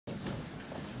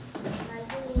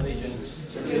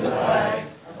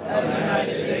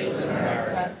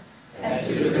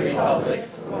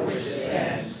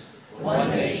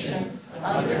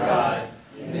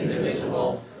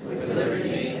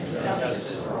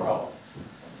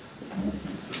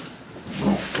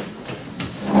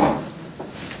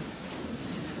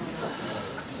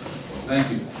Thank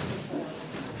you.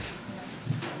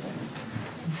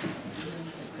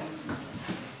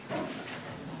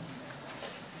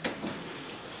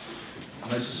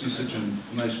 Nice to see such a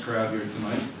nice crowd here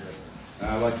tonight.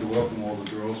 I'd like to welcome all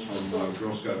the girls from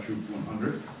Girl Scout Troop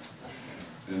 100,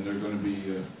 and they're going to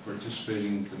be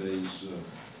participating in today's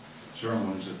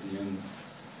ceremonies at the end.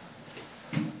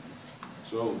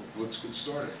 So let's get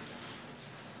started.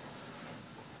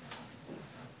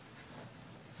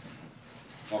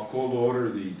 I'll call to order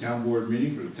the town board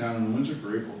meeting for the town of Windsor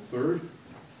for April 3rd,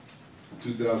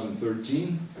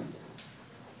 2013.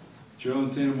 Chair will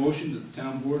entertain a motion that the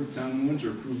town board of the town of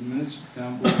Windsor approve the minutes of the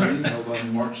town board meeting held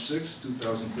on March 6,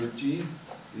 2013,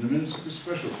 and the minutes of the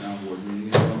special town board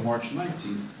meeting held on March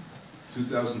 19,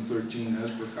 2013,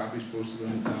 as per copies posted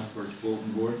on the town clerk's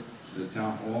bulletin board at the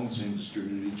town hall and same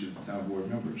distributed to each of the town board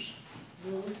members.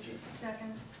 Move.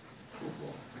 Second. Roll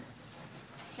call.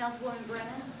 Councilwoman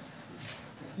Brennan?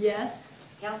 Yes.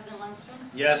 Councilman Lundstrom?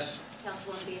 Yes.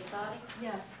 Councilwoman Biasotti?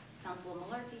 Yes. Councilwoman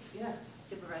Malarkey? Yes.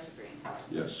 Supervisor Green?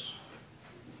 Yes.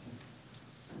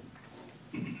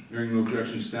 Hearing no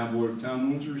objections, town board of town of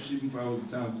Windsor receiving file with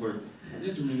the town clerk an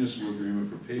intermunicipal agreement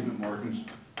for pavement markings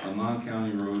on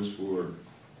non-county roads for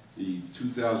the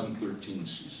 2013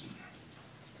 season.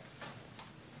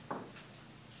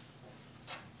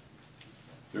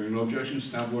 Hearing no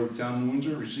objections, town board of town of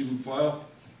Windsor receiving file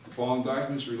the following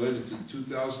documents related to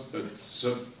the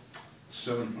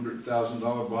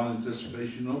 $700,000 bond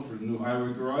anticipation note for the new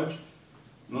highway garage,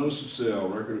 notice of sale,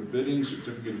 record of bidding,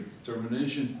 certificate of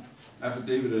determination,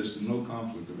 affidavit as to no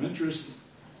conflict of interest,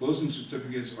 closing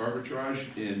certificates, arbitrage,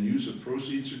 and use of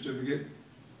proceeds certificate,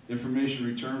 information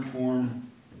return form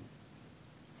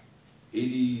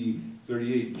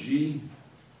 8038G,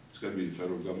 it's got to be the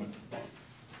federal government,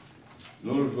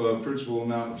 note of principal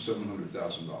amount of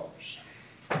 $700,000.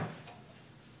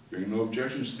 Hearing no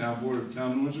objections, town board of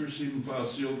town of Windsor received and filed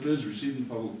sealed bids received and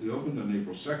publicly opened on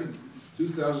April 2nd,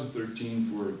 2013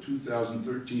 for a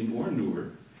 2013 or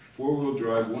newer four-wheel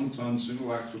drive, one-ton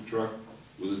single-axle truck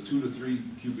with a 2 to 3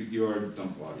 cubic yard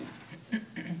dump body.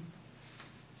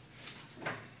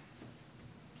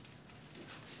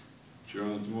 Chair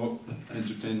will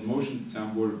entertain the motion. The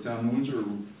town board of town of Windsor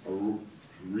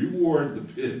reward the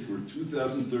bid for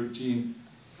 2013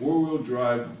 four-wheel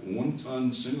drive,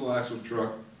 one-ton single-axle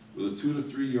truck with a 2 to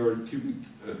 3 yard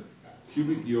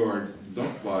cubic yard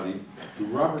dump body to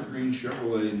Robert Green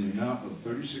Chevrolet in the amount of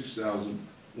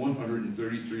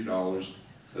 $36,133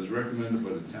 as recommended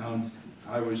by the town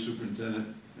highway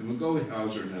superintendent and McGoley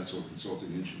Hauser and Etzel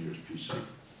Consulting Engineers, PC.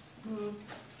 Move.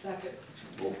 Second.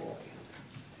 Roll call.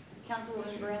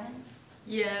 Councilwoman Brennan?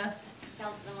 Yes.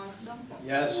 Councilman Lundstrom?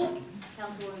 Yes.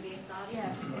 Councilwoman Biasotti?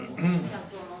 Yes.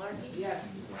 Councilwoman Malarkey?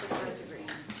 Yes. Supervisor Green?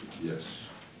 Yes.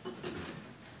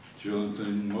 Chair will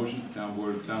entertain the motion. The town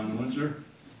board of town of Windsor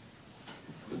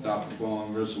adopt the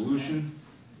following resolution.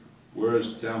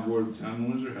 Whereas the town board of town of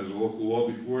Windsor has a local law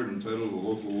before it entitled a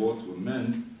local law to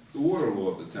amend the water law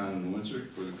of the town of Windsor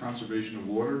for the conservation of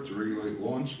water, to regulate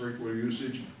lawn sprinkler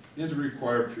usage, and to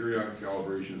require periodic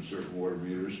calibration of certain water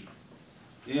meters.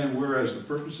 And whereas the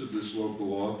purpose of this local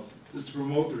law is to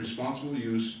promote the responsible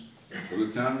use of the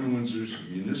town of Windsor's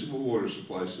municipal water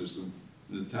supply system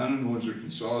in the town of Windsor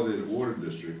Consolidated Water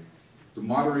District, to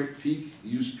moderate peak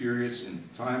use periods and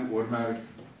time automatic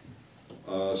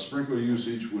sprinkler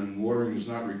usage when watering is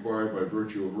not required by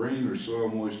virtue of rain or soil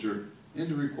moisture, and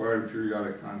to require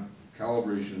periodic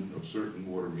calibration of certain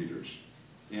water meters.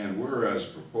 And whereas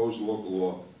proposed local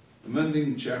law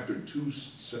amending Chapter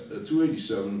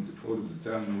 287 of the Code of the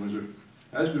Town of Windsor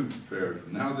has been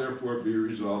prepared, now therefore be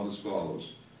resolved as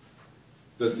follows.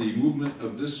 That the movement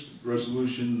of this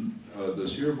resolution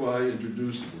does hereby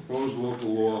introduce the proposed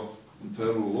local law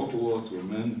entitled a local law to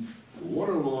amend the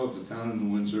water law of the Town of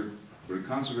Windsor for the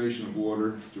conservation of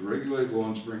water, to regulate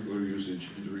lawn sprinkler usage,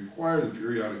 and to require the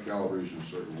periodic calibration of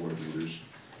certain water meters,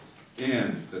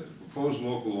 and that the proposed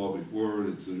local law be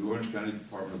forwarded to the Orange County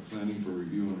Department of Planning for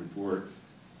review and report,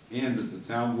 and that the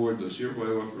town board does hereby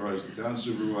authorize the town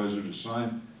supervisor to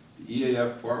sign the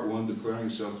EAF Part 1 declaring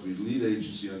itself to be lead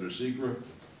agency under SECRA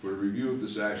for the review of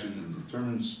this action, and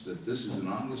determines that this is an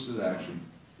unlisted action,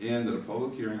 and that a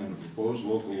public hearing on the proposed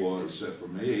local law is set for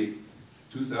May 8,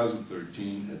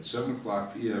 2013 at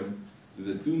 7:00 p.m. and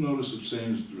that due notice of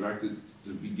same is directed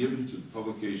to be given to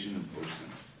publication and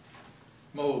posting.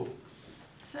 Move.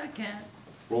 Second.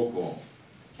 Roll call.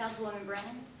 Councilwoman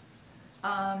Brennan?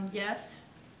 Yes.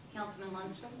 Councilman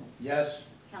Lundstrom? Yes.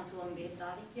 Councilwoman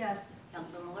Biasotti? Yes.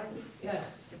 Councilwoman Malarkey?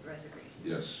 Yes. Supervisor Green?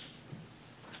 Yes.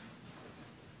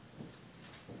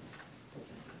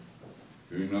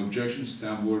 Hearing no objections, the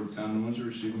Town Board of Town of Windsor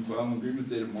received and filed an agreement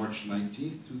dated March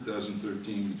 19th,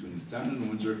 2013 between the Town of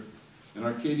Windsor and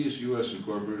Arcadius US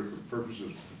Incorporated for the purpose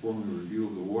of performing a review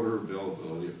of the water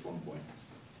availability at Plum Point.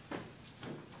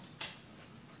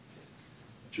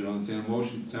 Chair will entertain a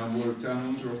motion, the Town Board of Town of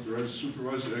Windsor authorize the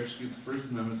supervisor to execute the First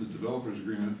Amendment to Developers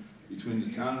Agreement between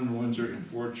the Town of Windsor and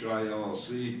Fort Chi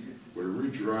LLC for the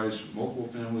Ridge Rise Multiple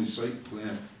Family Site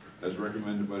Plan as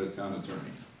recommended by the Town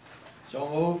Attorney. So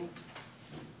moved.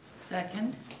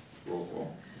 Second. Roll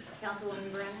call.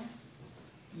 Councilwoman Brennan?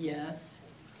 Yes.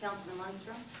 Councilman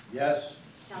Lundstrom? Yes.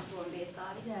 Councilwoman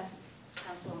Biassadi? Yes.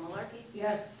 Councilwoman Malarkey?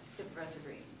 Yes. Supervisor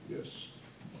Green? Yes.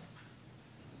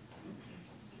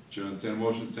 Chair will entertain a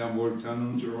motion, the Town Board of Town of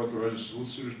Windsor authorize a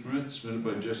solicitor's permit submitted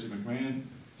by Jesse McMahon,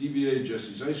 DBA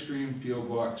Jesse's Ice Cream, P.O.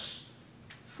 Box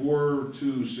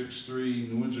 4263,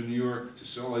 New Windsor, New York, to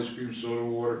sell ice cream, soda,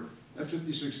 water at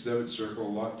 56 Devitt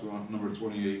Circle, lot number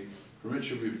 28. Permit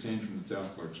shall be obtained from the Town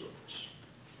Clerk's office.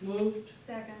 Moved.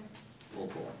 Second. Roll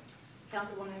call.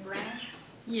 Councilwoman Brennan?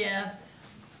 Yes.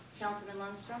 Councilman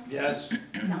Lundstrom? Yes.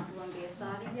 Councilwoman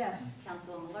Biassadi? Yes.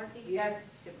 Councilwoman Malarkey?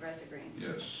 Yes. Supervisor Green?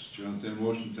 Yes. Chair will entertain a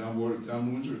motion, the Town Board of Town of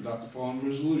Windsor adopt the following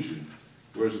resolution.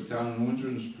 Whereas the Town of Windsor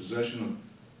is in possession of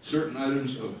certain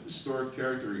items of historic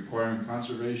character requiring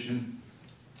conservation,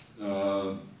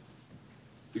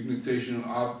 dignification,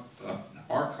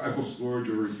 archival storage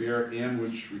or repair, and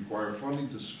which require funding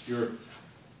to secure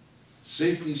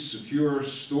safety, secure,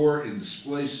 store, and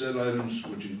display said items,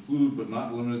 which include but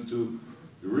not limited to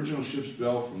the original ship's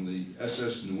bell from the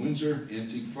SS New Windsor,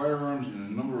 antique firearms, and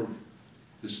a number of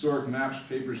historic maps,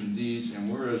 papers, and deeds.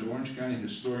 And whereas Orange County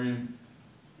historian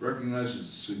recognizes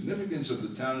the significance of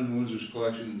the Town of New Windsor's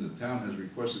collection, and the town has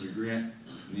requested a grant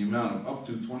in the amount of up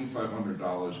to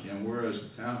 $2,500. And whereas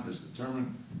the town has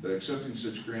determined that accepting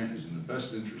such grant is in the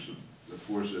best interest of the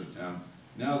aforesaid town,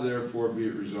 now therefore be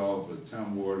it resolved by the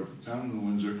Town Board of the Town of New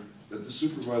Windsor that the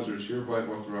supervisor is hereby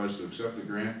authorized to accept the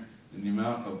grant in the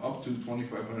amount of up to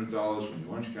 $2,500 from the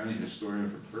Orange County historian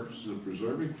for purposes of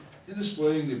preserving and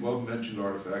displaying the above-mentioned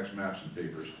artifacts, maps, and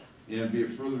papers. And be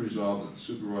it further resolved that the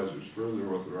supervisor is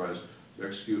further authorized to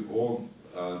execute all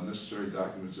necessary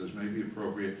documents as may be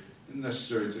appropriate and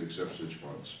necessary to accept such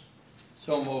funds.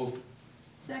 So moved.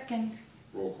 Second.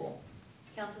 Roll call.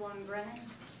 Councilwoman Brennan?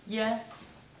 Yes.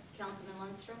 Councilman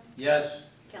Lundstrom? Yes.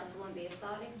 Councilwoman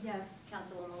Biassadi? Yes.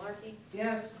 Councilwoman Malarkey?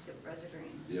 Yes. Supervisor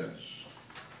Green? Yes.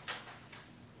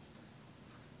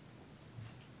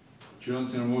 Chair will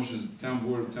entertain a motion that the Town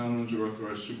Board of Town of Windsor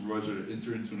authorize supervisor to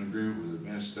enter into an agreement with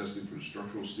advanced testing for the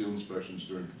structural steel inspections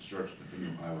during construction of the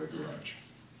new highway garage.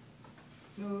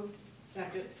 Moved.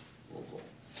 Second. Roll call.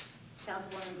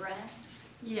 Councilwoman Brennan?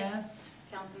 Yes.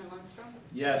 Councilman Lundstrom?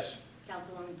 Yes.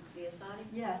 Councilwoman Biassadi?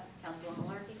 Yes. Councilwoman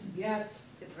Malarkey? Yes.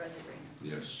 Supervisor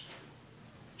Green? Yes.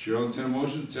 Chair will entertain a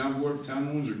motion, the Town Board of Town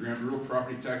of Windsor grant real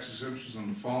property tax exemptions on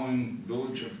the following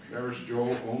Village of Harris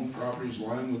Joel owned properties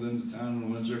lying within the Town of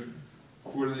Windsor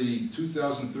for the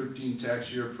 2013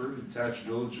 tax year per detached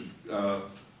Village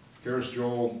of Harris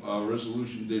Joel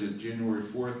resolution dated January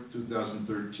 4th,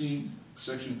 2013,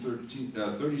 Section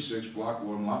 36, Block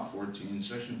 1, Lot 14,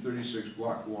 Section 36,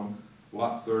 Block 1,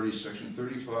 Lot 30, Section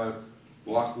 35,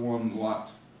 Block 1,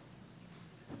 Lot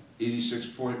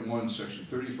 86.1, Section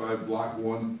 35, Block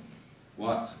 1,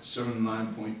 Lot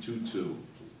 79.22.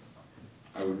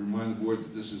 I would remind the board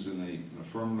that this is in an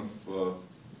affirmative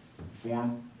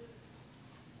form.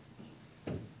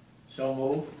 So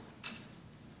moved.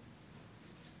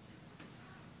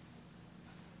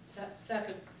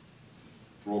 Second.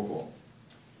 Roll call.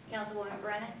 Councilwoman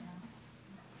Brennan?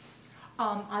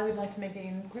 I would like to make an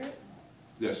inquiry.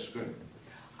 Yes, good.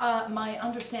 My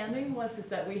understanding was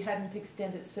that we hadn't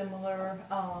extended similar,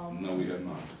 No, we have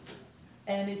not.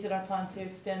 and is it our plan to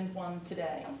extend one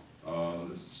today?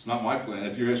 It's not my plan.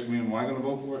 If you're asking me, am I gonna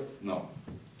vote for it? No.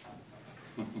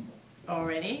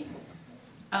 Already?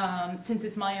 Since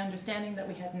it's my understanding that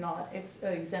we had not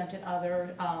exempted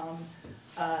other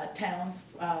towns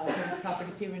who have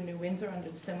properties here in New Windsor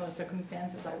under similar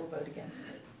circumstances, I will vote against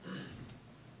it.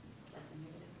 That's a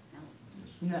negative?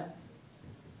 No. No.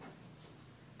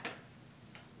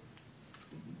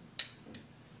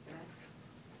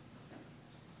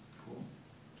 Cool.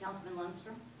 Councilman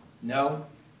Lundstrom? No.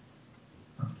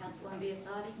 Councilwoman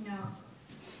Biassadi? No.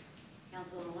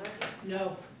 Councilwoman Malarkey?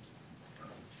 No.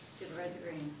 Supervisor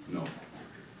Green? No.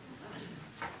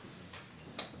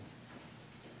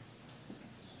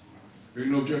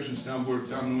 Hearing no objections, Town Board of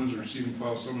Town of New Windsor receiving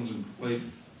file summons and complaint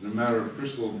in the matter of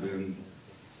Crystal Van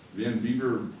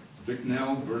Beaver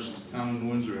Bicknell versus Town of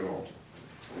New Windsor et al.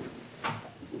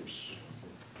 Oops.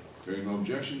 Hearing no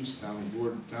objections, Town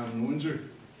Board of Town of New Windsor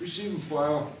receive and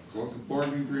file collective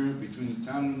bargaining agreement between the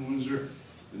town of New Windsor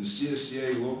and the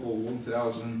CSCA Local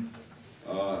 1000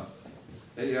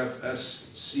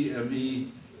 AFS-CME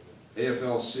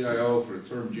AFL-CIO for the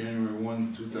term January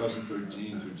 1,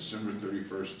 2013 through December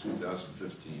 31st,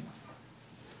 2015.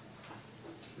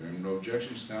 There are no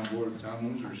objections. Town Board of Town of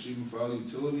Windsor receive and file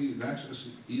utility and access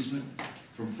easement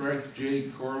from Frank J.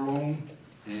 Corleone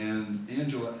and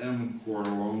Angela M.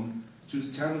 Corleone to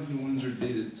the town of New Windsor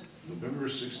dated November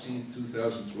 16,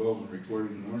 2012 and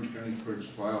recorded in Orange County Clerk's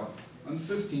file on the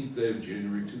 15th day of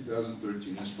January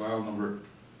 2013 as file number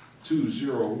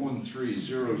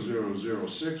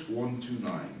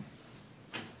 20130006-129.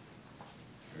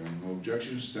 There are no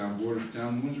objections. Town Board of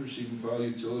Town of Windsor receive and file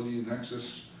utility and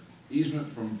access easement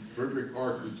from Frederick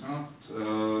R. Coutant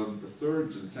III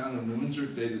to the town of New Windsor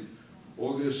dated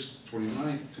August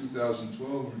 29th,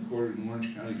 2012, and recorded in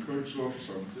Orange County Clerk's Office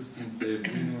on the 15th day of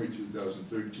January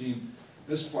 2013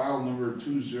 as file number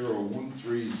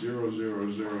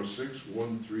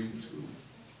 20130006-132.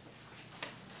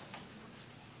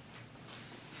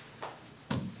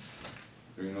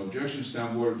 Hearing no objections,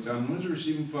 Town Board of Town of Windsor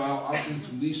receive and file option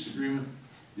to lease agreement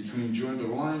between Joint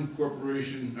Line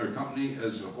Corporation or Company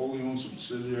as a wholly owned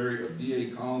subsidiary of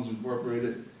D.A. Collins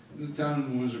Incorporated in the town of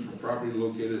New Windsor for property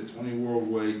located at 20 World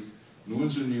Way, New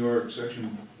Windsor, New York,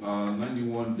 section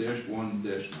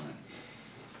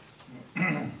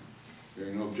 91-1-9.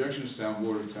 Hearing no objections, Town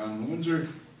Board of Town of New Windsor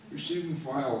receive and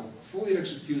file fully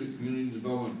executed community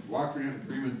development block grant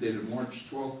agreement dated March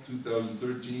 12,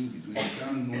 2013 between the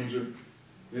town of New Windsor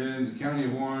and the County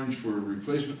of Orange for a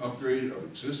replacement upgrade of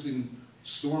existing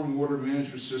storm water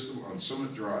management system on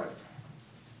Summit Drive.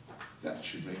 That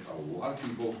should make a lot of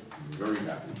people very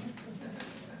happy,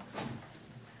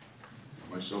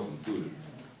 myself included.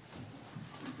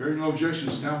 Hearing no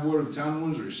objections, Town Board of Town of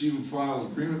Windsor receive and file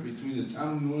agreement between the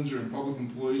Town of New Windsor and Public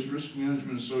Employees Risk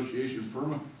Management Association,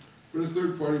 PERMA, for the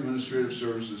third-party administrative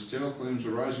services, tail claims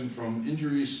arising from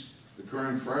injuries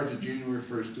occurring prior to January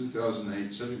 1st,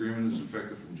 2008. Said agreement is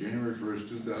effective from January 1st,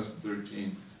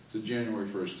 2013 to January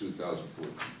 1st,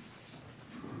 2014.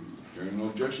 Hearing no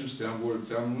objections, Town Board of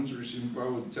Town of Windsor receive and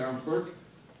file with the Town Clerk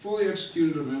fully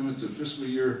executed amendment to fiscal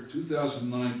year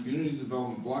 2009 Community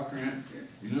Development Block Grant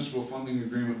Municipal Funding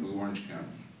Agreement with Orange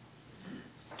County.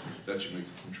 That should make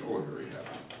the Controller very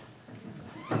happy.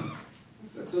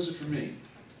 That does it for me.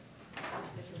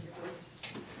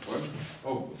 What?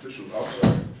 Oh, officials,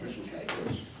 sorry, officials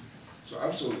reports. So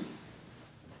I'm so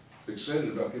excited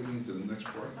about getting to the next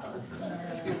part.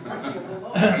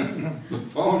 The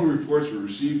following reports were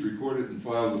received, recorded, and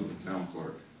filed with the Town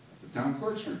Clerk. The Town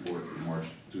Clerk's report for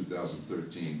March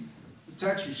 2013. The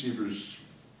Tax Receiver's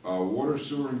Water,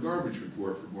 Sewer, and Garbage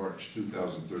report for March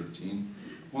 2013.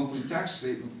 Monthly Tax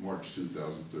Statement for March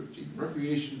 2013.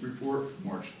 Recreation report for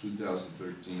March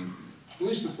 2013.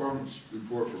 Police Department's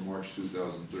report for March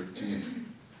 2013.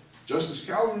 Justice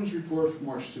Calvin's report for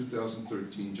March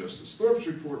 2013. Justice Thorpe's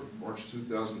report for March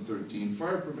 2013.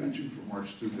 Fire Prevention for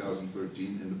March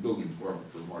 2013. And the Building Department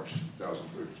for March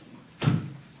 2013.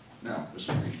 Now,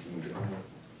 Mr. Reed, can we get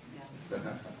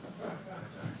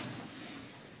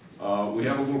on? We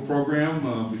have a little program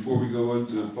before we go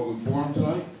into public forum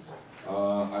tonight.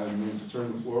 I am going to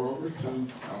turn the floor over to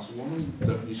Councilwoman,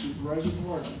 Deputy Supervisor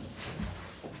Martin.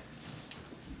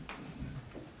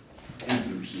 And to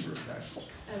the Receiver of Taxes.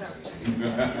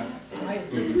 My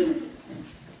assistant.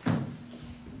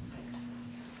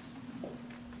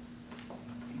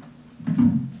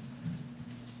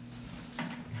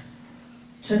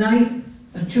 Tonight,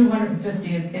 the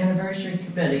 250th Anniversary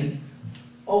Committee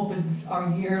opens our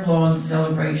year-long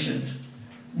celebration.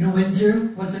 New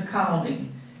Windsor was a colony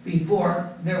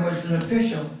before there was an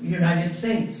official United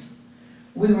States.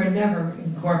 We were never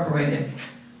incorporated.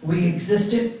 We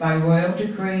existed by royal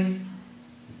decree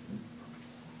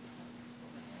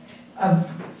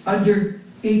under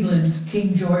England's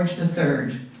King George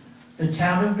III. The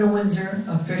town of New Windsor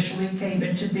officially came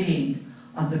into being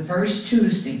on the first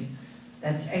Tuesday,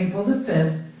 that's April the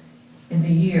 5th, in the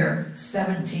year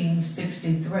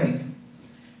 1763.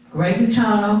 Greg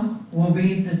Gaetano will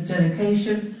read the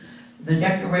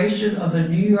declaration of the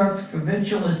New York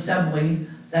Provincial Assembly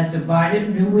that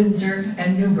divided New Windsor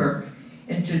and Newburgh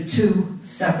into two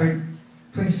separate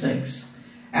precincts,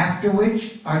 after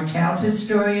which our town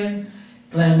historian,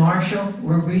 Glenn Marshall,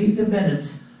 will read the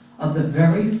minutes of the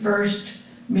very first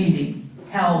meeting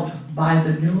held by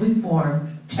the newly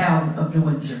formed town of New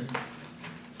Windsor.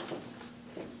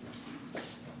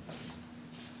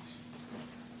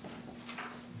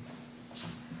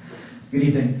 Good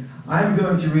evening. I'm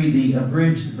going to read the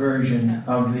abridged version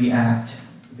of the act.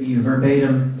 The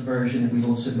verbatim version we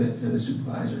will submit to the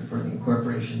supervisor for the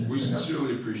incorporation. We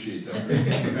sincerely appreciate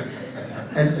that.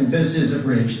 And this is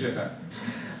abridged. Yeah.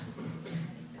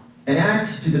 An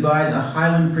act to divide the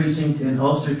Highland Precinct in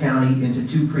Ulster County into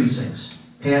 2 precincts,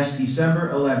 passed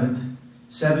December 11th,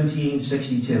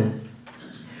 1762.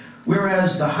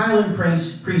 Whereas the Highland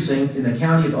Precinct in the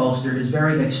County of Ulster is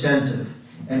very extensive,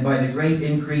 and by the great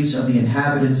increase of the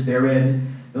inhabitants therein,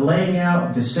 the laying out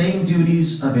of the same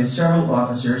duties of its several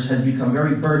officers has become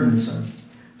very burdensome,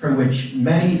 from which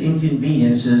many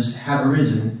inconveniences have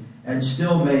arisen, and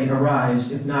still may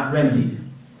arise if not remedied.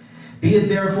 Be it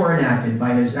therefore enacted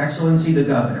by His Excellency the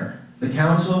Governor, the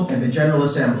Council, and the General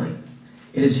Assembly,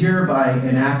 it is hereby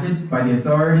enacted by the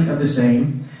authority of the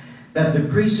same, that the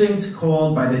precinct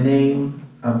called by the name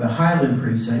of the Highland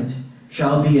Precinct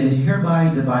shall be and is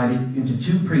hereby divided into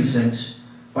 2 precincts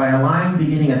by a line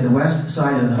beginning at the west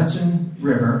side of the Hudson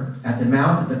River at the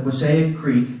mouth of the Quasaic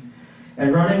Creek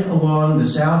and running along the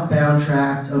southbound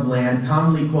tract of land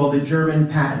commonly called the German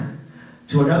Patent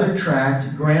to another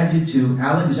tract granted to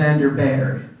Alexander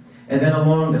Baird, and then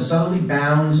along the southerly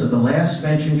bounds of the last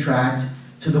mentioned tract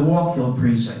to the Walkill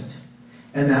Precinct,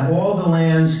 and that all the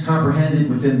lands comprehended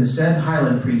within the said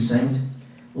Highland Precinct,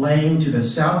 laying to the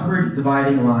southward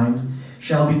dividing line,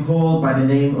 shall be called by the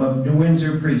name of New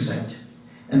Windsor Precinct,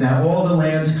 and that all the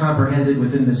lands comprehended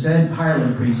within the said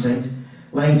Highland Precinct,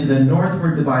 laying to the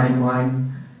northward dividing line,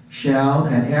 shall,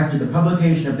 and after the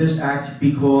publication of this act,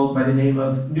 be called by the name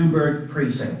of Newburgh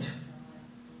Precinct.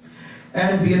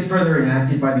 And be it further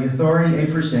enacted by the authority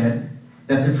aforesaid,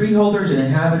 that the freeholders and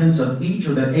inhabitants of each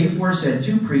of the aforesaid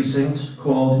 2 precincts,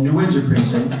 called New Windsor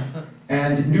Precinct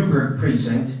and Newburgh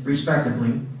Precinct,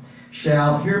 respectively,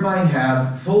 shall hereby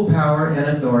have full power and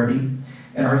authority,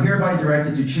 and are hereby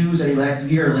directed to choose and elect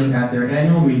yearly at their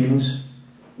annual meetings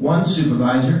 1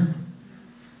 supervisor,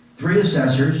 3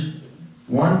 assessors,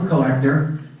 1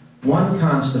 collector, 1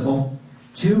 constable,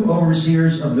 2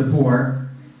 overseers of the poor,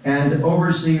 and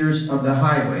overseers of the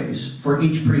highways for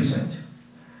each precinct,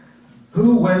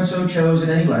 who, when so chosen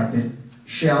and elected,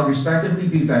 shall respectively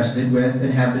be vested with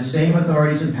and have the same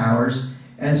authorities and powers,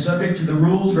 and subject to the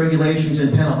rules, regulations,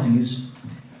 and penalties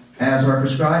as are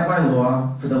prescribed by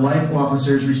law for the like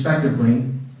officers respectively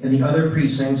in the other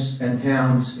precincts and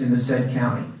towns in the said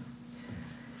county.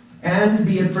 And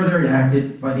be it further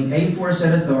enacted by the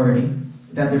aforesaid authority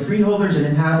that the freeholders and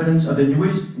inhabitants of the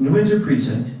New Windsor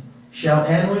Precinct shall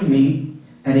annually meet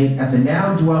at the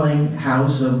now dwelling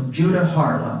house of Judah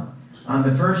Harlow on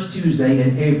the first Tuesday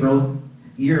in April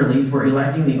yearly for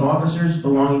electing the officers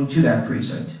belonging to that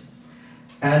precinct,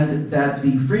 and that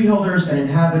the freeholders and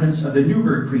inhabitants of the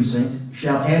Newburgh Precinct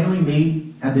shall annually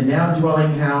meet at the now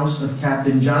dwelling house of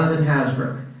Captain Jonathan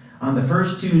Hasbrook on the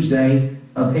first Tuesday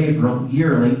of April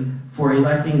yearly for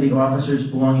electing the officers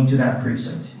belonging to that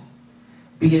precinct.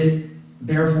 Be it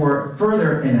therefore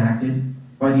further enacted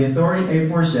by the authority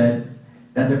aforesaid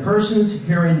that the persons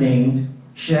herein named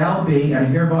shall be and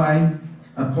hereby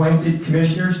appointed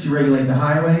commissioners to regulate the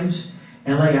highways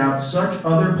and lay out such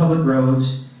other public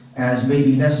roads as may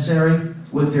be necessary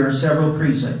with their several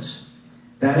precincts.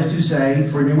 That is to say,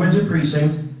 for New Windsor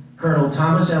Precinct, Colonel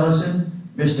Thomas Ellison,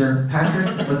 Mr. Patrick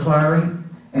McClary,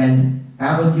 and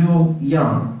Abigail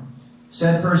Young.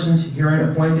 Said persons herein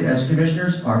appointed as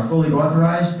commissioners are fully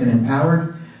authorized and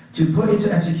empowered to put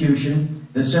into execution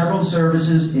the several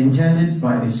services intended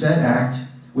by the said act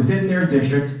within their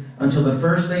district until the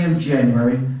first day of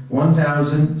January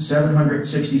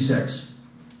 1766.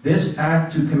 This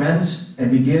act to commence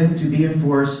and begin to be in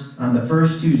force on the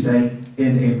first Tuesday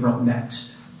in April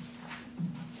next.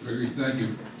 Gregory, thank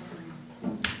you.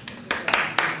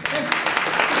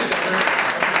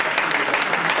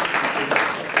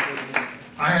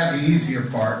 I have the easier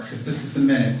part because this is the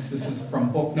minutes. This is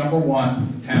from book number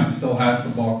 1. The town still has the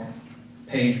book,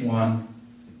 page 1.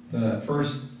 The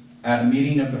first, at a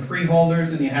meeting of the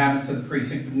freeholders and the inhabitants of the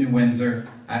precinct of New Windsor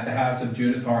at the house of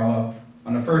Judith Harlow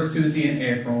on the first Tuesday in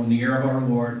April in the year of our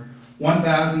Lord,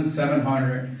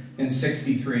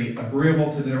 1763,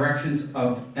 agreeable to the directions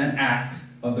of an act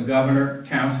of the Governor,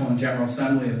 Council, and General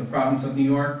Assembly of the Province of New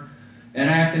York, an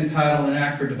act entitled An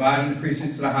Act for Dividing the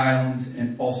Precincts of the Highlands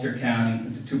in Ulster County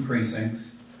into 2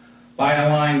 precincts, by a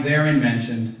line therein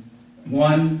mentioned,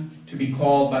 one to be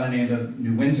called by the name of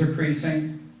New Windsor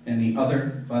Precinct, and the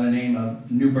other by the name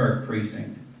of Newburgh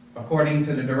Precinct. According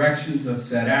to the directions of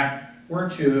said act, were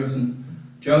chosen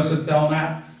Joseph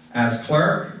Belknap as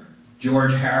clerk,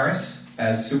 George Harris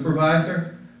as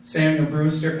supervisor, Samuel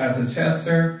Brewster as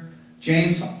assessor,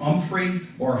 James Humphrey,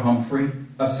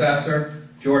 assessor,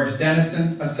 George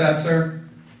Dennison, assessor,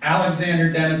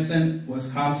 Alexander Dennison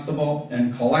was constable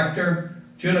and collector,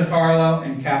 Judith Harlow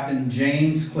and Captain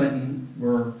James Clinton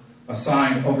were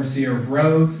assigned overseer of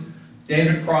roads.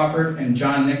 David Crawford and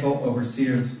John Nickel,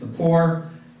 overseers of the poor.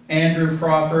 Andrew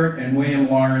Crawford and William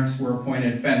Lawrence were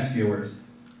appointed fence viewers.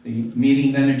 The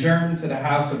meeting then adjourned to the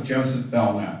house of Joseph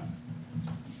Belknap.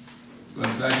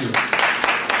 Thank you.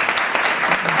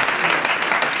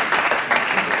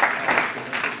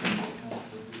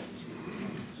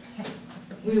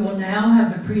 We will now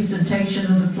have the presentation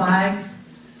of the flags.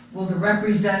 Will the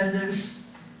representatives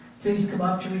please come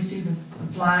up to receive the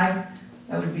flag?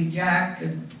 That would be Jack,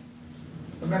 and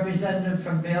a representative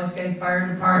from Balesgate Fire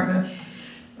Department,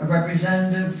 a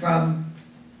representative from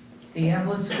the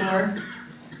ambulance corps.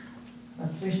 Our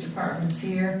police department's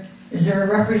here. Is there a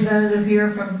representative here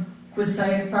from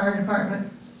Quincy Fire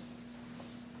Department?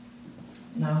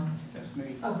 No? That's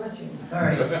me. Oh, Richie. All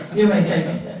right, you may take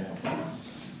it then.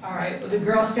 All right, will the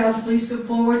Girl Scouts please come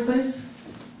forward, please?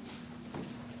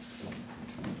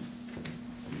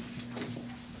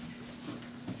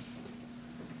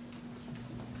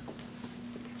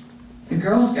 The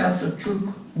Girl Scouts of Troop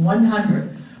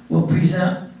 100 will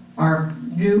present our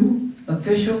new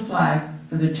official flag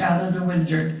for the town of New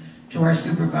Windsor to our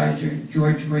supervisor,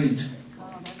 George Reed.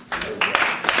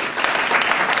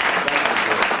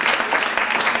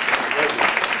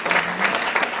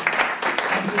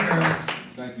 Thank you, girls.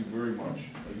 Thank you very much.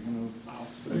 Are you going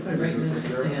Put it right in the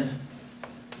stand.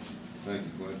 Thank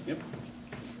you, Glenn. Yep.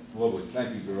 Lovely.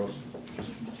 Thank you, girls.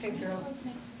 Excuse me. Okay, girls. Close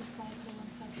next to the flag for 1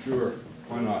 second. Sure.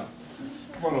 Why not?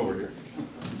 Come on over here. And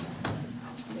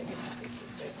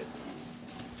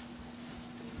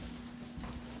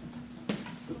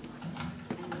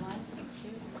 1, 2,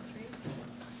 3.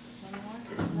 One more.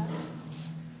 Left.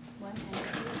 1 and 2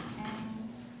 and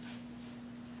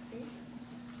 3.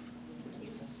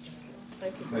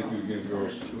 Thank you again,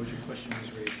 girls. George, your question was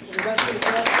raised. The rest of the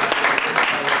girls.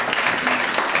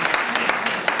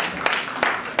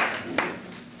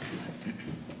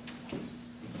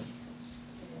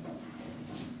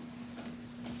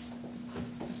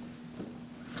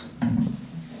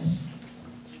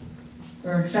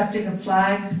 We're accepting a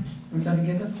flag. We're going to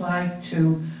give a flag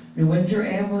to New Windsor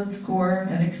Ambulance Corps,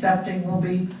 and accepting will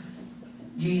be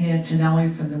Jean Antonelli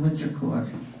from the Windsor Corps.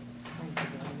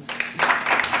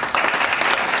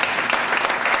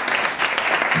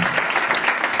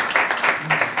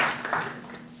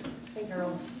 Hey,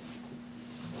 girls.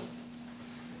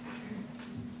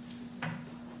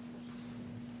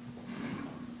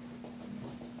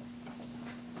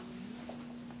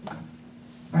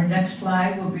 Our next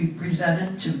flag will be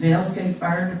presented to Balesgate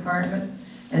Fire Department,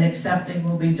 and accepting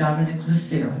will be Dominic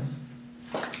Lucero.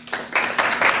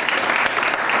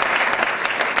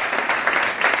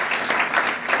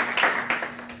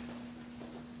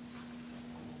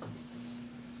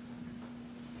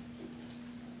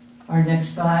 Our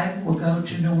next flag will go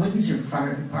to New Windsor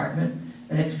Fire Department,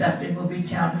 and accepting will be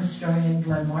Town Historian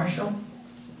Glenn Marshall.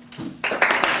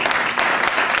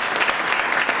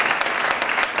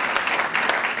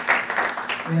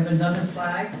 We have another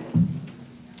flag.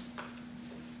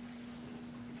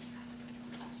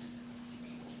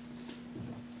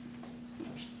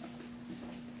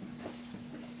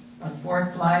 Our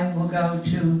fourth flag will go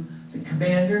to the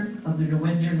commander of the New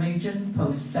Windsor Legion,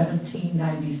 Post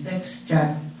 1796,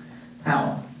 Jack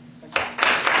Powell.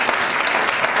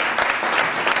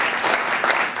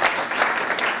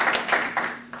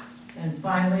 And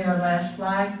finally, our last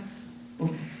flag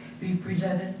will be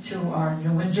presented to our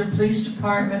New Windsor Police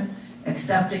Department,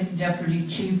 accepting Deputy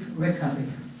Chief Rick Hubby.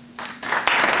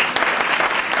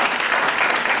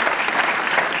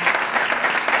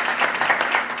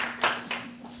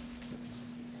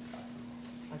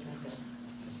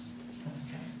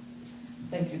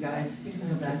 Thank you, guys. You can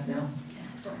go back now.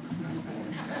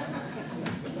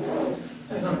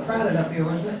 I'm crowded up here,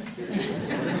 wasn't it?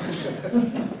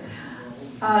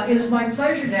 It is my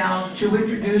pleasure now to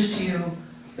introduce to you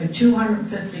the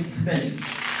 250 committee,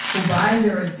 who by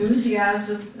their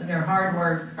enthusiasm and their hard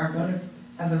work are going to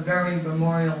have a very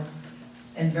memorial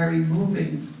and very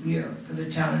moving year for the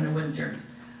town of New Windsor.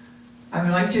 I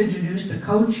would like to introduce the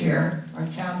co-chair, our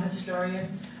town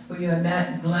historian, who you have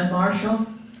met, Glenn Marshall.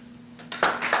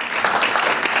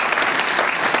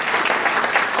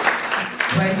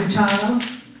 Ray Vitano.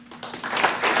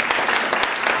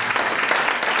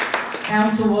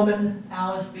 Councilwoman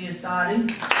Alice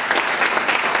Biasotti.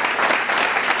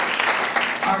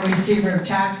 Our receiver of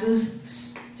taxes,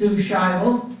 Sue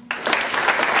Scheibel.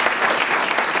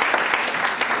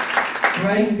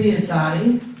 Greg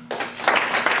Biasotti.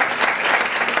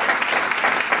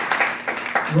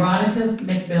 Veronica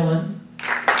McMillan.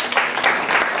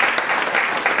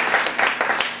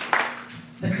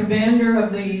 The Commander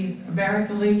of the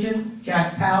American Legion,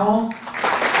 Jack Powell,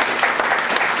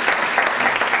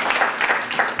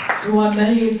 who on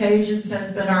many occasions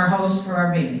has been our host for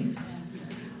our meetings.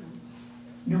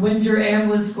 New Windsor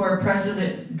Ambulance Corps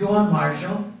President Dawn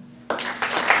Marshall,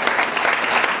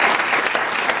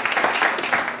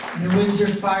 New Windsor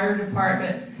Fire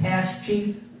Department Past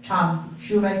Chief Tom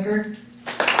Shoemaker,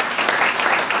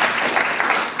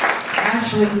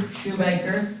 Ashley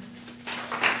Shoemaker,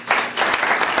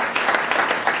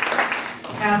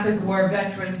 Catholic War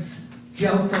veterans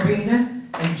Joe Farina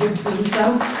and Jim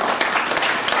Caruso,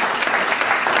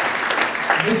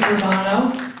 Rich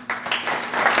Romano,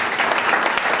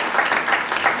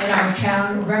 and our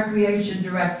town recreation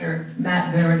director,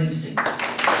 Matt Veronese.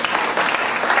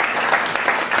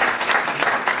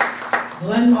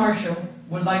 Glenn Marshall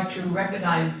would like to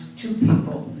recognize two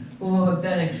people who have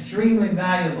been extremely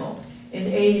valuable in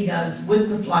aiding us with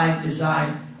the flag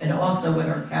design and also with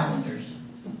our calendars.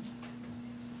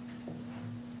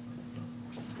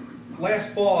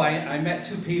 Last fall, I met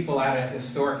two people at a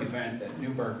historic event that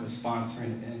Newburgh was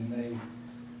sponsoring, and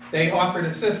they offered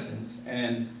assistance.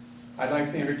 And I'd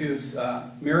like to introduce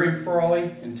Miriam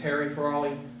Frawley and Terry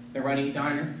Frawley. They're running a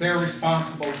diner. They're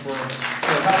responsible for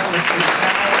helping us with the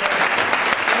calendar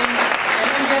and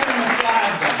then getting the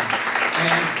flag done.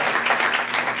 And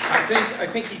I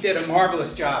think he did a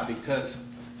marvelous job because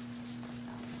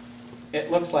it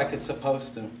looks like it's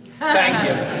supposed to. Thank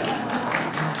you.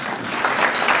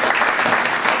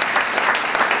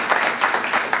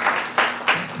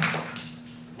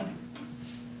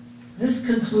 This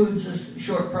concludes this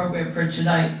short program for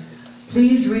tonight.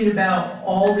 Please read about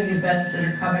all the events that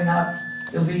are coming up.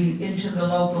 They'll be into the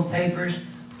local papers.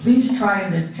 Please try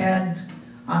and attend.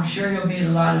 I'm sure you'll meet a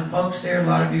lot of folks there, a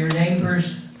lot of your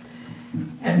neighbors.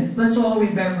 And let's all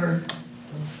remember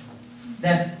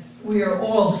that we are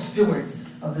all stewards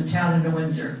of the town of New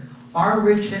Windsor. Our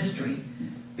rich history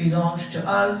belongs to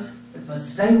us, it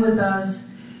must stay with us,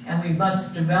 and we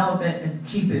must develop it and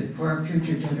keep it for our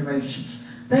future generations.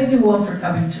 Thank you all for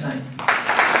coming tonight.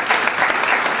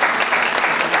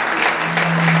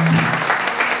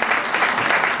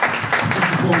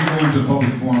 Before we go into the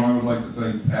public forum, I would like to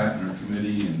thank Pat and our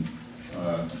committee and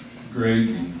Greg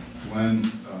and Glenn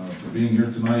for being here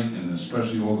tonight, and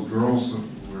especially all the girls that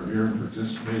were here and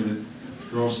participated.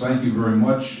 Girls, thank you very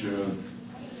much.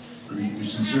 We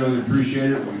sincerely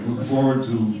appreciate it. We look forward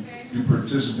to you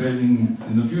participating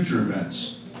in the future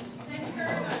events. Thank you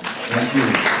very much. Thank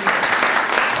you.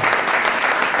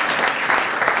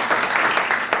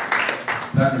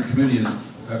 Pat and our committee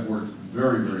have worked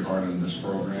very, very hard on this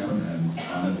program and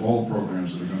on all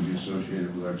programs that are going to be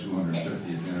associated with our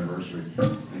 250th anniversary.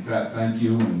 And Pat, thank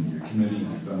you and your committee.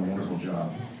 You've done a wonderful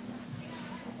job.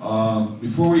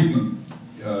 Before we move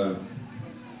on,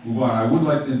 I would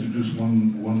like to introduce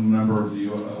one member of the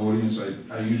audience.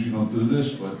 I usually don't do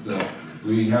this, but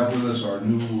we have with us our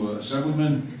new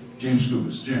Assemblyman, James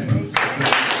Scubas. James.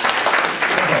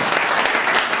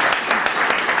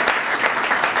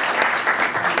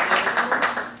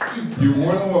 You're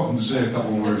more than welcome to say a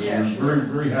couple of words. Yeah, We're very,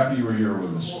 very happy you were here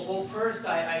with us. Well, first,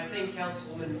 I think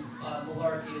Councilwoman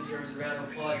Malarkey deserves a round of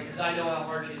applause because I know how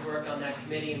hard she's worked on that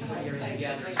committee and putting everything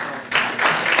together. So.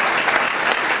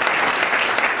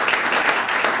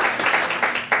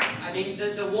 I mean,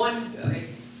 the one,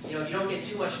 you know, you don't get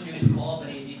too much news from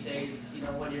Albany these days, you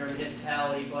know, when you're a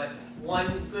municipality, but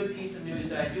one good piece of news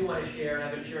that I do want to share, and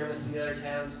I've been sharing with some of the other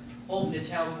towns, hopefully the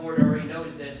town board already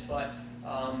knows this, but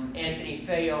Anthony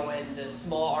Feo and the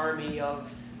small army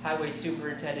of highway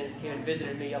superintendents came and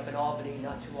visited me up in Albany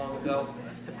not too long ago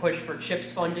to push for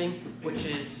CHIPS funding, which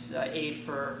is aid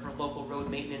for local road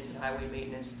maintenance and highway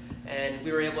maintenance. And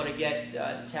we were able to get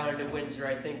the town of New Windsor,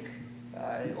 I think,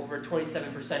 over a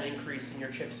 27% increase in your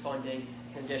CHIPS funding,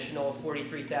 an additional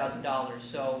 $43,000.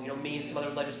 So, you know, me and some other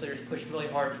legislators pushed really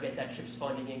hard to get that CHIPS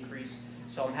funding increase.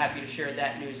 So I'm happy to share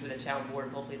that news with the town board,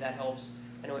 and hopefully that helps.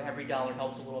 I know every dollar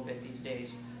helps a little bit these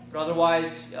days. But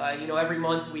otherwise, you know, every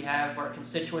month we have our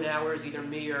constituent hours. Either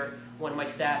me or one of my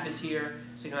staff is here,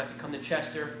 so you don't have to come to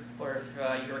Chester. Or if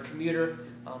you're a commuter,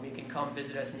 you can come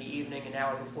visit us in the evening, an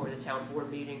hour before the town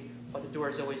board meeting. But the door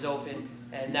is always open,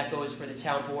 and that goes for the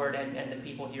town board and the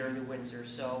people here in New Windsor.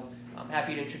 So I'm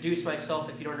happy to introduce myself.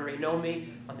 If you don't already know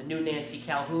me, I'm the new Nancy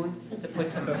Calhoun, to put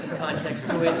some context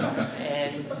to it.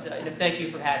 And thank you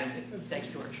for having me. Thanks,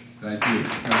 George. Thank you.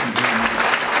 Thank you very much.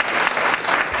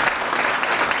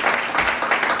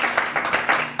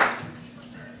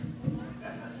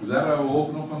 With that, I will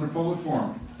open up under public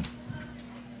forum.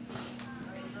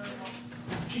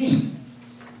 Jean.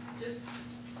 Just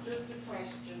a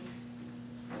question.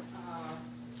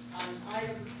 On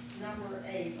item number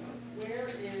 8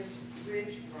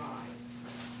 Ridge Rise?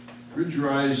 Ridge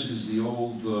Rise is the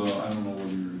old, I don't know whether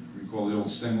you recall the old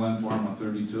Stingland farm on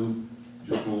 32,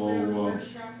 just below, Where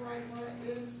ShopRite one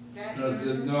is? That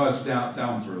area? no, it's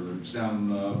down further. It's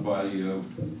down by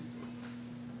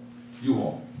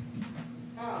U-Haul.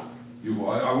 Oh,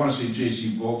 U-Haul. I want to say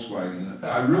J.C. Volkswagen.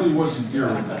 I really wasn't here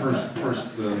at the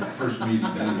first meeting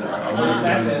either.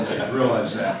 I wouldn't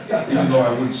realize that, even though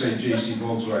I would say J.C.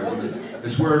 Volkswagen.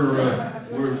 It's where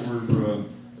the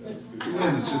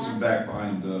land that sits in back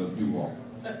behind U-Haul.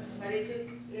 but is it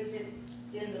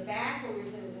in the back or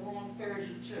is it along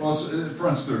 32? Well, it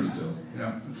front's 32.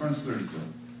 Yeah, it front's 32.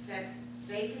 That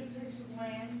vacant piece of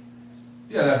land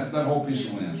Yeah, that whole piece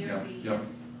of land. near Yeah, the yep.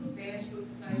 fast food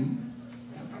place? Mhm.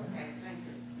 Okay, thank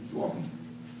you. You're welcome.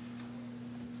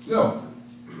 Leo?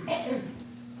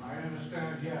 I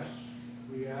understand, yes,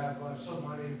 we have some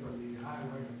money for the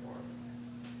highway department.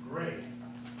 Great.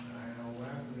 And I know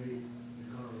Anthony is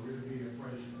gonna really be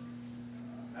appreciative.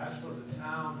 That's for the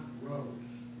town roads.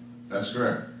 That's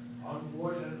correct.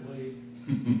 Unfortunately,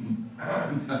 I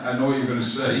know what you're gonna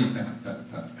say.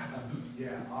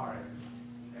 yeah, all right.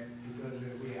 Because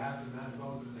if we have to now go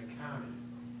to the county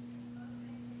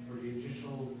for the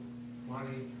additional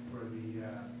money for the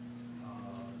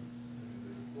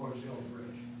Forest Hill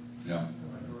Bridge. Yeah, Am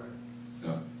I correct?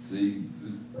 yeah.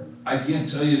 I can't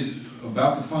tell you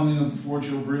about the funding of the Fort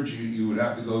Hill Bridge. You would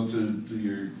have to go to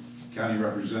your county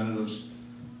representatives.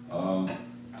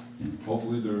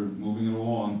 Hopefully they're moving it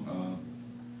along.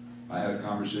 I had a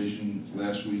conversation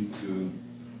last week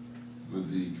with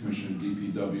the Commissioner of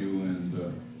DPW, and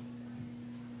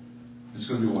it's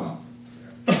going to be a while.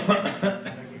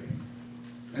 Thank you.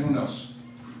 Anyone else?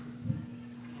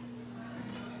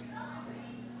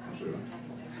 I'm sorry.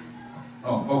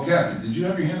 Oh, Kathy, did you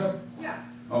have your hand up? Yeah.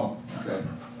 Oh, okay.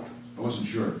 I wasn't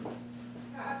sure.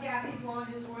 Kathy Vaughn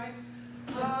is right.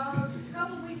 A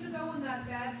couple of weeks ago in that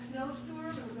bad snowstorm,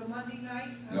 it was a Monday night,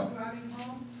 I was Yeah. driving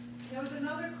home. There was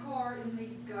another car in the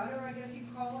gutter, I guess you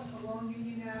call it, along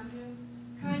Union Avenue,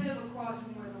 kind of across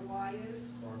from where the Y is.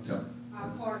 Yep.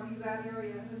 Parkview, that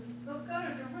area. And those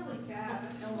gutters are really bad.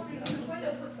 I was wondering, is there a way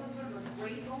to put some sort of a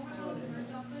grate over them or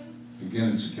something? Again,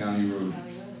 it's a county road.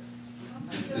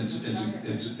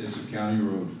 It's a county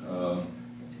road.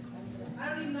 I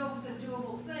don't even know if it's a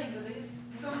doable thing, but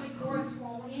so many cars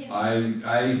fall in.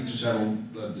 I just had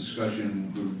a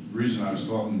discussion. The reason I was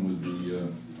talking with the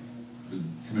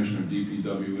Commissioner of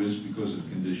DPW is because of the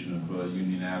condition of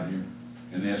Union Avenue,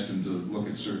 and asked him to look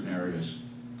at certain areas.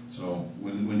 So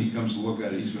when he comes to look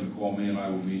at it, he's going to call me and I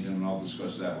will meet him and I'll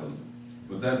discuss that with him.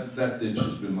 But that ditch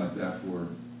has been like that for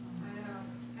I know.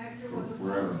 Hector was a-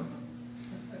 forever,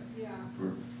 Yeah.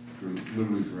 for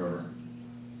literally forever.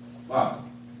 Bob?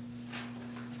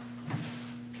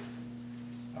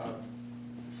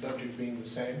 Subject being the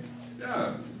same.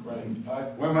 Yeah. Right.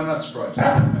 Why am I not surprised?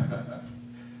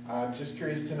 I'm just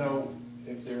curious to know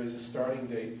if there is a starting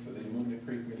date for the Movement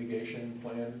Creek mitigation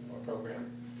plan or program,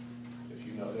 if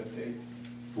you know that date.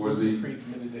 For the, Creek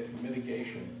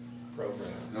mitigation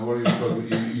program. now what are you talking,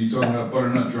 you talking about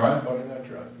Butternut Drive? Butternut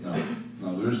Drive.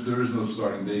 No, there is no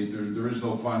starting date, there is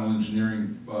no final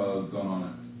engineering, done on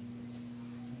it.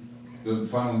 The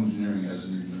final engineering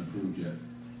hasn't even been approved yet.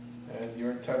 And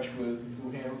you're in touch with,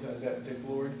 who handles that? Is that Rick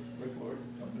Lord?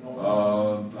 Up in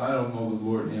Omaha? I don't know if the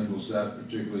Lord handles that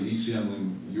particularly, he's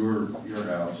handling your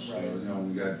house. Right. You know,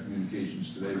 we got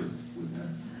communications today with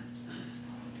him.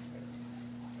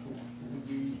 Who would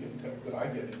we get in touch with? I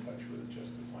get in touch with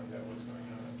just to find out what's going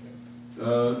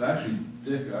on. Actually,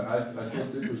 Dick, I thought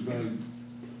Dick was gonna,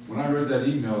 when I read that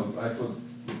email, I thought,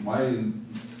 my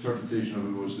interpretation of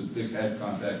it was that Dick had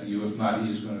contacted you, if not,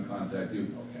 he is gonna contact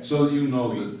you. Okay. So that you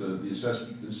know that the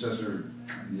assessment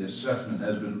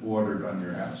has been ordered on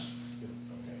your house.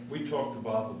 Okay. We talked to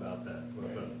Bob about that,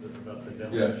 about the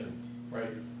demolition. Right.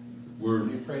 We're,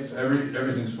 The appraisal.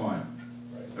 everything's fine,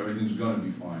 Right. everything's gonna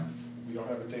be fine. We don't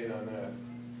have a date on that.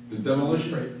 The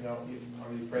demolition? No,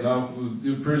 on the appraisal. No,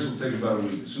 the appraisal will take about a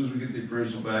week. As soon as we get the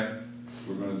appraisal back,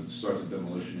 we're gonna start the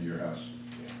demolition of your house.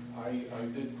 Yeah. I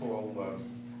did call, was it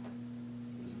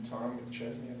Tom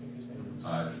McChesney, I think his name is?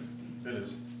 It is.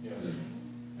 Yeah.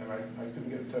 And I couldn't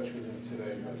get in touch with him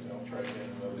today, but I'll try again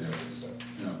another day, so.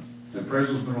 You know, the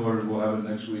appraisal's been ordered, we'll have it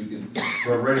next week, and,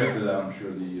 but right after that, I'm sure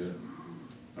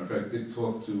in fact, Dick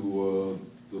talked to,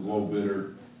 the low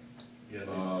bidder,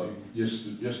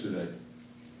 yesterday,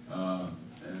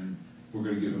 and we're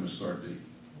gonna give him a start date.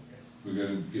 We're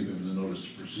gonna give him the notice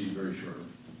to proceed very shortly.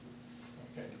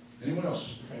 Okay. Anyone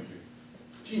else? Thank you.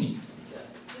 Jeannie?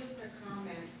 Just a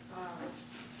comment,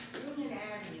 Union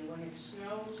Avenue, when it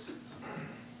snows,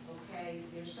 okay,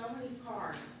 there's so many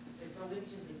cars that go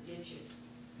into the ditch ditches.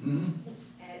 Mm-hmm.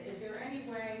 And is there any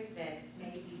way that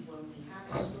maybe when we have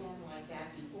a storm like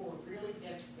that, before it really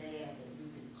gets bad, that you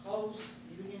could close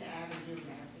Union Avenue and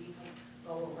have people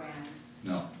go around?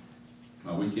 No.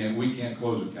 No, we can't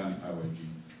close a county highway, Gene.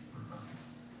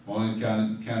 Only the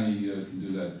county can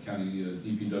do that, the county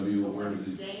DPW or wherever It's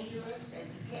they. dangerous, and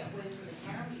you can't wait for the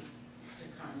county to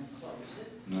come and close it.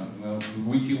 No, well,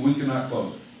 we cannot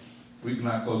close it. We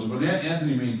cannot close it, but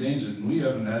Anthony maintains it, and we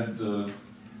haven't had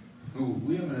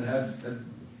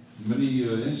many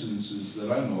incidences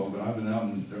that I know of, and I've been out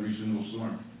in every single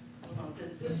storm. Well,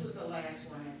 this was the last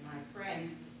one, and my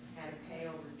friend had to pay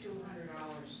over $200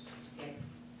 to get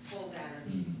pulled out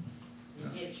of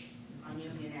the ditch on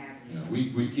Union Avenue.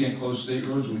 Yeah, we can't close state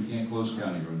roads, we can't close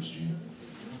county roads, Gene.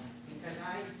 Because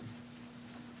I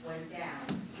went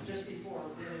down just before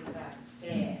it really got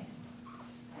bad.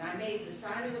 And I made the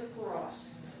sign of the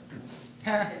cross.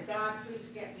 I said, God, please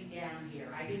get me down here.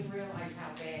 I didn't realize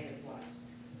how bad it was.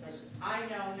 Because I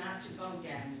know not to go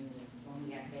down when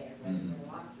we have bad weather, but a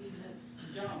lot of people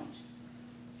don't.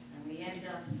 And we end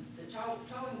up, the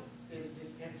towing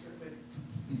business gets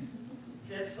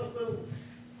a little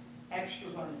extra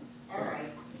money. All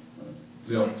right.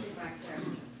 Bill. Answer my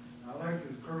question. I'd like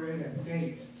to create a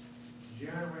date,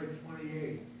 January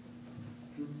 28th,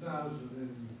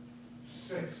 2006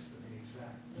 to be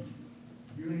exact.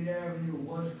 Union Avenue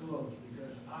was closed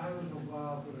because I was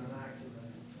involved with an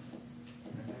accident,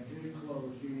 and I did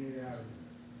close Union Avenue.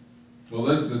 Well,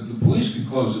 the police can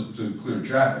close it to clear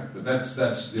traffic, but that's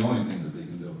the only thing that they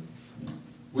can do.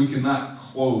 We cannot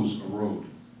close a road.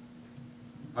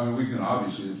 I mean, we can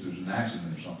obviously, if there's an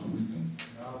accident or something, we can,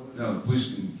 the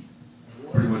police can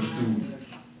pretty much do.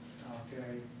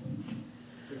 Okay,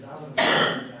 because I was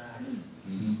involved in that accident.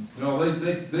 You know,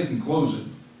 they can close it.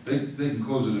 They can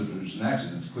close it if there's an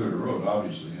accident to clear the road,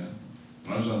 obviously, yeah.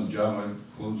 When I was on the job,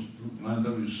 I closed Route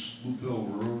 9W Sloop Hill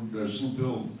Road, Sloop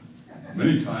Hill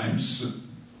many times.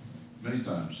 Many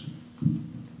times.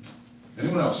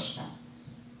 Anyone else?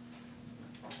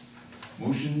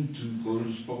 Motion to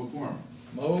close public forum.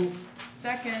 Move.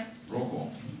 Second. Roll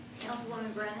call.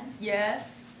 Councilwoman Brennan?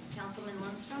 Yes. Councilman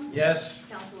Lundstrom? Yes.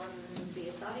 Councilwoman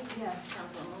Biassadi? Yes.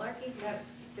 Councilwoman Malarkey?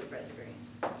 Yes. Supervisor Green?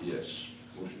 Yes.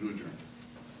 Motion to adjourn.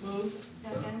 Move.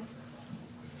 Second.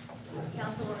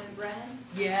 Councilwoman Brennan?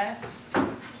 Yes.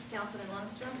 Councilman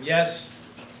Lundstrom? Yes.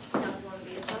 Councilwoman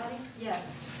Biassadi? Yes.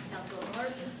 Councilwoman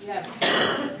Malarkey? Yes.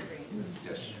 Supervisor Green?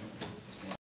 Yes.